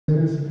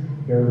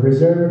your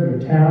reserve,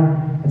 your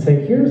town, and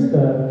say, here's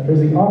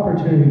the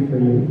opportunity for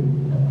you.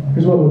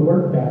 Here's what would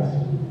work best.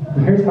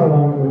 And here's how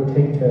long it would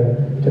take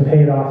to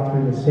pay it off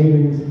through the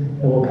savings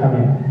that will come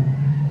in.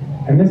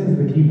 And this is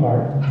the key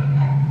part.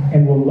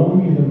 And we'll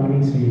loan you the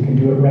money so you can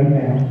do it right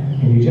now.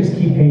 And you just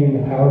keep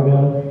paying the power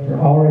bill you're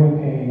already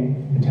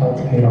paying until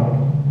it's paid off.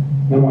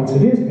 Then once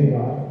it is paid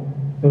off,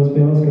 those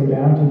bills go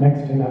down to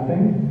next to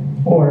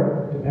nothing,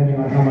 or depending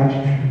on how much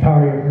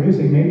power you're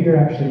producing, maybe you're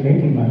actually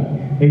making money.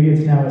 Maybe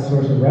it's now a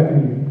source of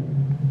revenue.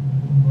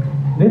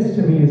 This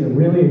to me is a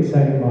really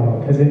exciting model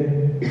because it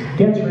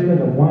gets rid of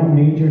the one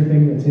major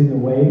thing that's in the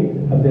way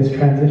of this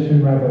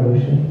transition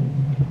revolution.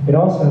 It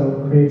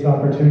also creates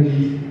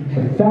opportunities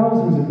for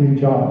thousands of new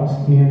jobs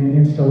in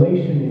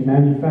installation, in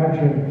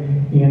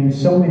manufacturing, in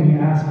so many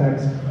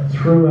aspects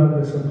throughout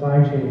the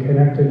supply chain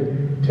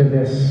connected to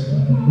this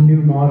new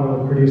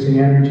model of producing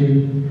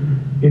energy.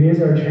 It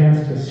is our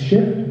chance to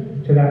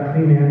shift to that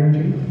clean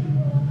energy.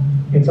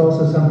 It's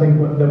also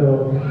something that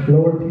will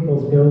lower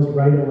people's bills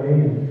right away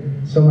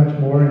and so much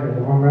more in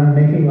the long run,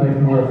 making life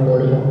more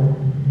affordable.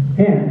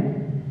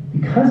 And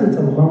because it's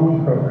a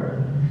loan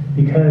program,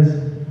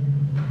 because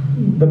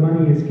the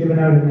money is given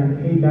out and then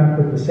paid back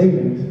with the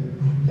savings,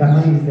 that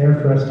money is there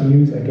for us to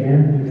use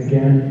again and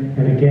again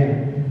and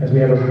again as we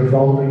have a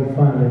revolving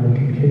fund and we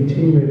can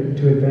continue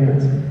to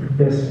advance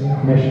this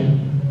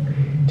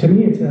mission. To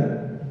me,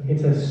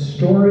 it's a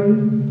story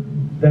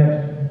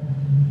that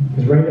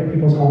is right at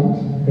people's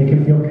homes. They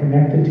can feel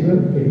connected to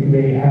it.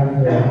 They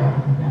have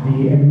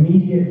the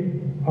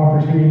immediate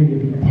opportunity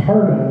to be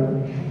part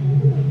of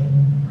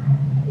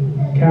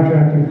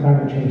counteracting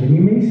climate change. And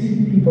you may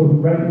see people who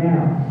right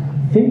now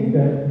think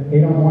that they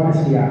don't want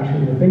to see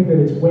action, or think that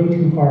it's way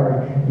too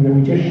hard and that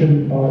we just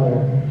shouldn't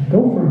bother.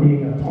 Go from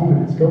being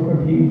opponents, go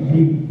from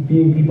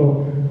being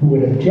people who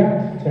would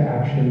object to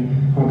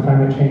action on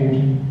climate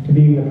change to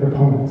being the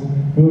proponents,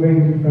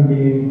 moving from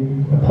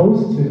being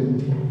opposed to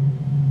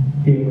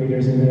being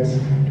leaders in this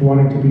to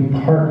wanting to be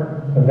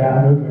part of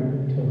that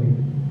movement to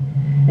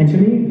lead. And to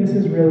me, this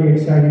is really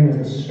exciting as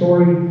a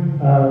story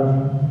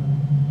of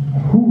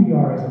who we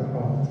are as a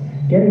province,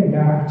 getting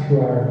back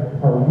to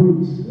our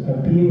roots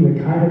of being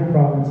the kind of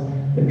province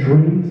that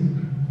dreams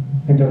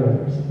and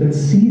delivers, that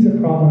sees a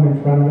problem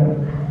in front of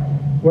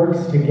it,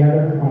 works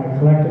together on a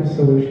collective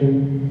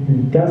solution,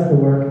 and does the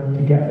work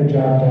to get the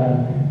job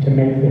done to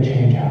make the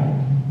change happen.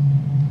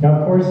 Now,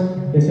 of course,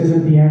 this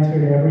isn't the answer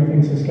to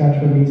everything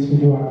Saskatchewan needs to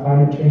do on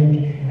climate change.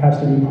 It has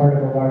to be part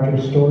of a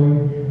larger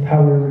story,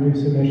 how we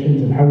reduce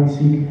emissions and how we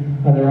seek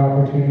other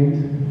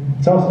opportunities.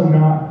 It's also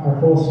not our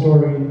whole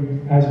story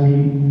as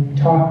we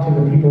talk to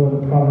the people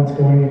of the province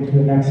going into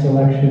the next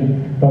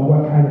election about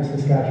what kind of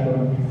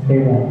Saskatchewan they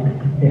want.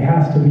 It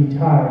has to be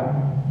tied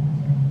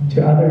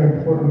to other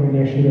important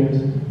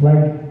initiatives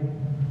like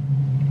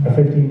a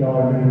 $15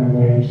 minimum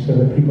wage so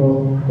that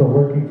people who are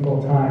working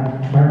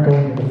full-time aren't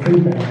going to the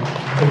food bank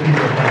to keep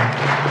their time.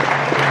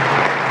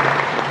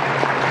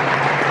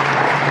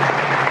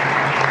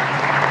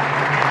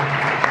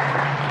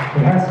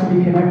 It has to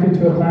be connected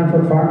to a plan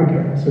for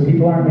pharmacare so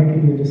people aren't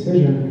making the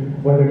decision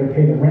of whether to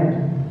pay the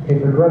rent, pay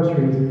for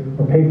groceries,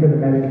 or pay for the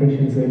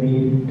medications they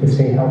need to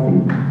stay healthy.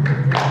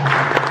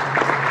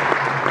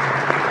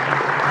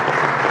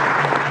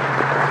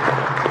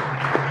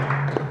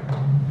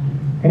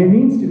 And it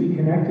needs to be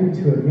connected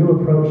to a new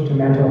approach to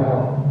mental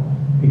health,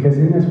 because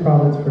in this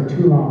province for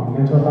too long,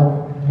 mental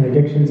health and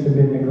addictions have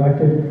been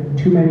neglected.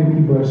 Too many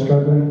people are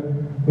struggling.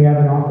 We have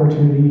an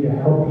opportunity to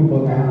help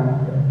people now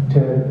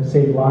to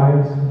save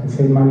lives and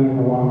save money in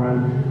the long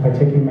run by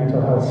taking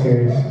mental health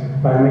serious,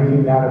 by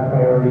making that a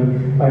priority,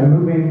 by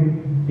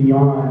moving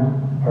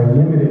beyond our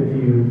limited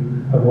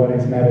view of what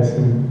is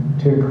medicine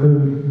to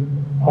include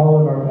all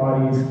of our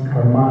bodies,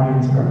 our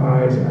minds, our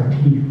eyes, our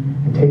teeth,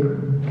 and take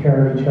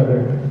care of each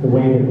other the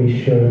way that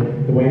we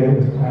should, the way that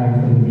was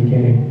planned from the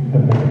beginning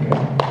of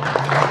Medicare.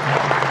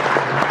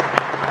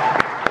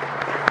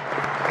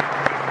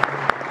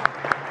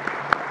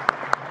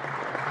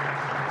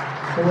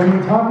 So when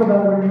we talk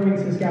about renewing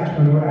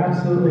Saskatchewan, we're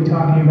absolutely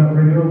talking about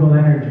renewable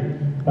energy,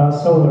 about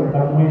solar,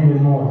 about wind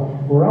and more.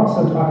 We're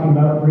also talking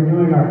about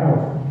renewing our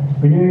health,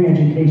 renewing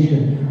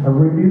education, a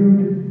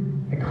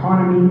renewed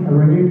economy, a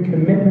renewed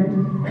commitment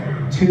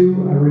to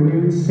a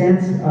renewed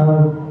sense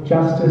of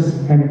justice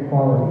and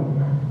equality,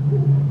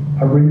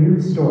 a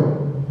renewed story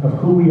of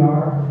who we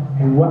are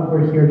and what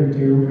we're here to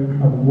do,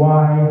 of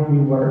why we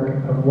work,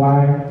 of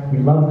why we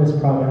love this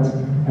province,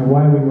 and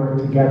why we work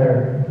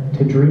together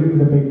to dream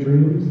the big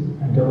dreams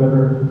and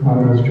deliver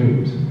on those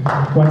dreams.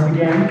 Once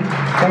again,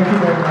 thank you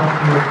very much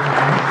for your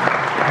time.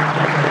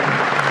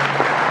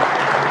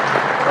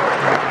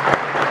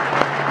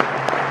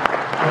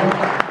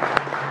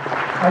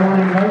 I want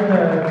to invite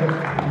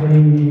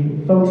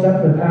the folks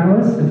up, the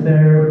panelists, if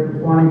they're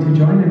wanting to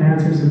join and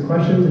answer some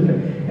questions,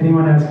 if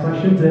anyone has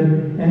questions,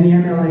 and the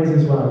MLAs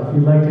as well. If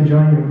you'd like to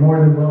join, you're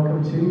more than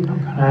welcome to.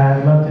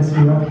 I'd love to see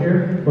you up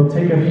here. We'll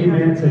take a few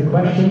minutes of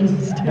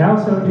questions. And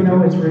also, you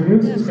know, it's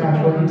Renew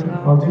Saskatchewan.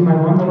 I'll do my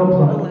one little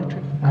plug.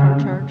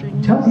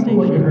 Tell people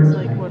what you heard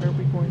tonight. What are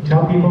we going to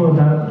Tell people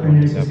about the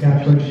New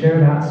Saskatchewan.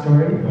 Share that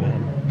story.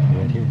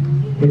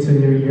 It's a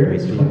new year,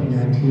 it's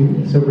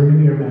 2019, so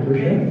renew your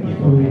membership. We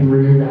can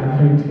renew that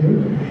thing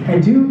too.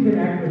 And do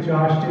connect with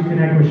Josh, do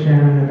connect with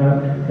Shannon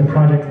about the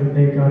projects that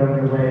they've got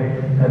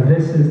underway.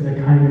 This is the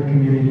kind of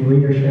community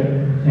leadership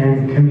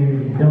and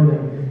community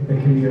building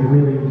that can be a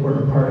really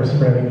important part of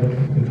spreading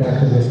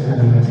exactly this kind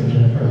of message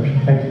and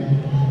approach. Thank you.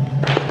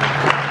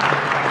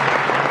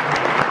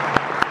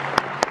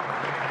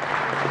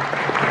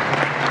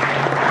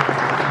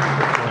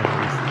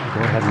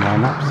 Go ahead and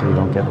line up so you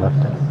don't get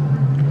left out.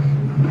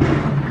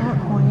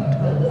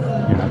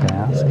 You're not going to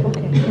ask?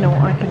 Okay. No,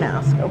 I can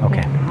ask. Okay.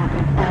 Okay.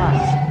 I'll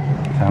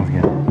ask. Sounds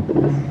good.